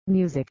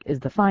Music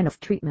is the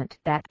finest treatment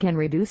that can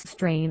reduce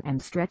strain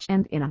and stretch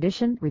and in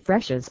addition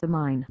refreshes the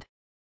mind.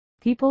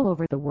 People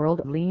over the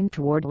world lean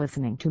toward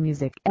listening to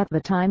music at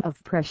the time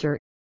of pressure.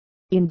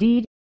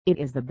 Indeed, it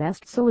is the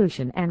best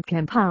solution and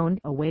can pound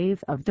a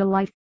wave of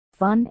delight,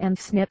 fun and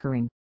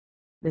snickering.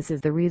 This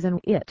is the reason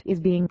it is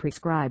being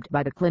prescribed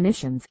by the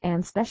clinicians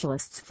and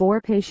specialists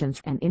for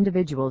patients and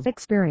individuals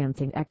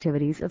experiencing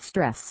activities of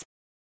stress.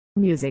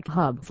 Music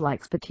hubs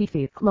like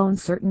Spotify clone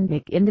certain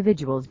make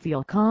individuals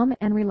feel calm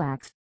and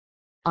relaxed.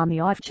 On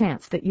the off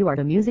chance that you are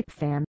a music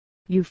fan,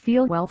 you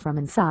feel well from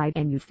inside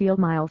and you feel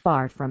mile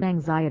far from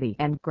anxiety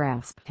and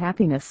grasp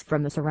happiness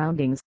from the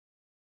surroundings.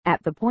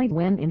 At the point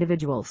when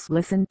individuals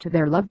listen to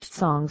their loved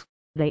songs,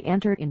 they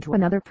enter into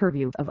another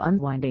purview of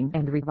unwinding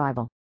and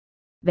revival.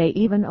 They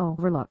even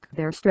overlook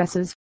their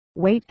stresses,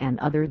 wait and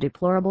other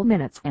deplorable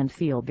minutes and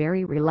feel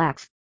very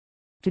relaxed.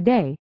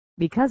 Today,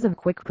 because of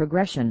quick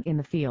progression in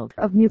the field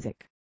of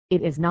music,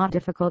 it is not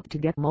difficult to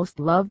get most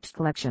loved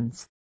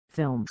collections,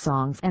 film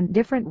songs and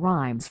different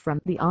rhymes from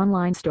the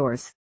online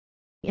stores.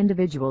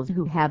 Individuals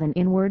who have an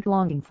inward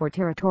longing for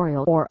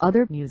territorial or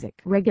other music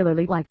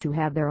regularly like to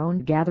have their own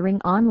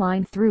gathering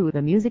online through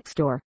the music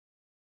store.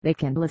 They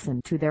can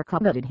listen to their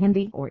coveted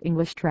Hindi or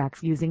English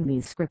tracks using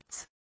these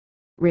scripts.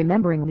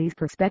 Remembering these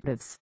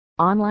perspectives,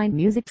 online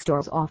music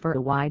stores offer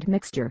a wide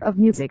mixture of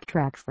music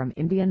tracks from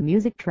Indian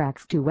music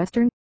tracks to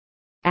Western.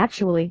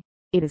 Actually,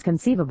 it is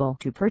conceivable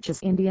to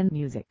purchase Indian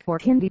music or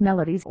Hindi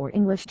melodies or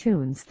English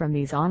tunes from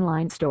these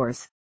online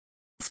stores.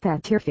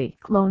 Spotify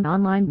clone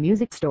online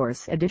music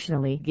stores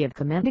additionally give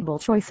commendable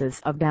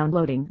choices of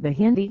downloading the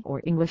Hindi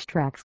or English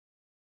tracks.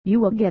 You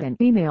will get an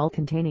email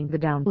containing the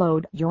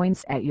download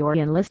joints at your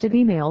enlisted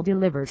email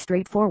delivered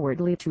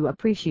straightforwardly to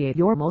appreciate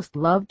your most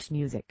loved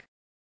music.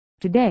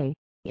 Today,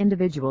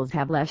 individuals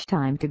have less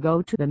time to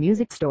go to the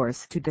music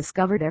stores to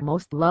discover their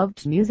most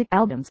loved music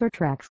albums or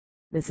tracks.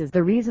 This is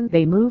the reason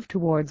they move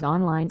towards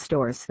online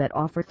stores that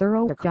offer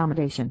thorough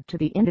accommodation to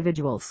the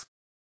individuals.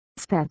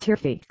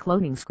 Spotify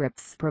cloning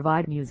scripts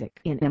provide music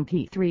in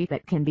MP3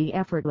 that can be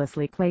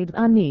effortlessly played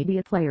on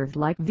media players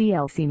like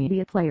VLC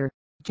Media Player,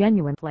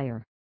 Genuine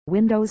Player,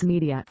 Windows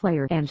Media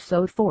Player and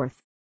so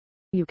forth.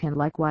 You can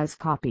likewise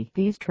copy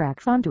these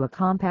tracks onto a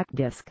compact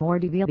disc or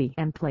DVD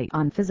and play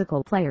on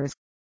physical players.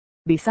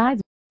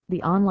 Besides,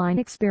 the online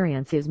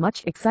experience is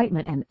much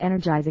excitement and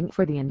energizing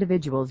for the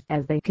individuals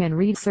as they can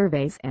read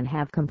surveys and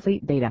have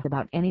complete data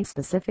about any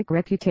specific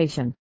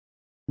reputation.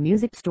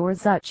 Music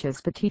stores such as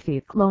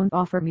Spotify clone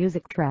offer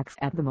music tracks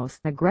at the most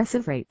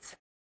aggressive rates.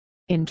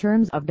 In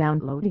terms of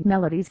downloading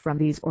melodies from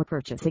these or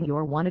purchasing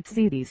your wanted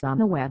CDs on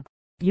the web,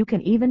 you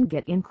can even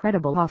get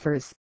incredible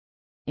offers.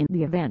 In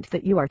the event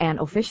that you are an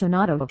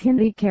aficionado of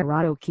Hindi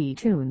karaoke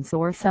tunes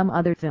or some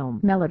other film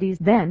melodies,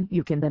 then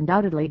you can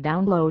undoubtedly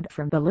download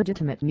from the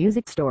legitimate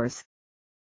music stores.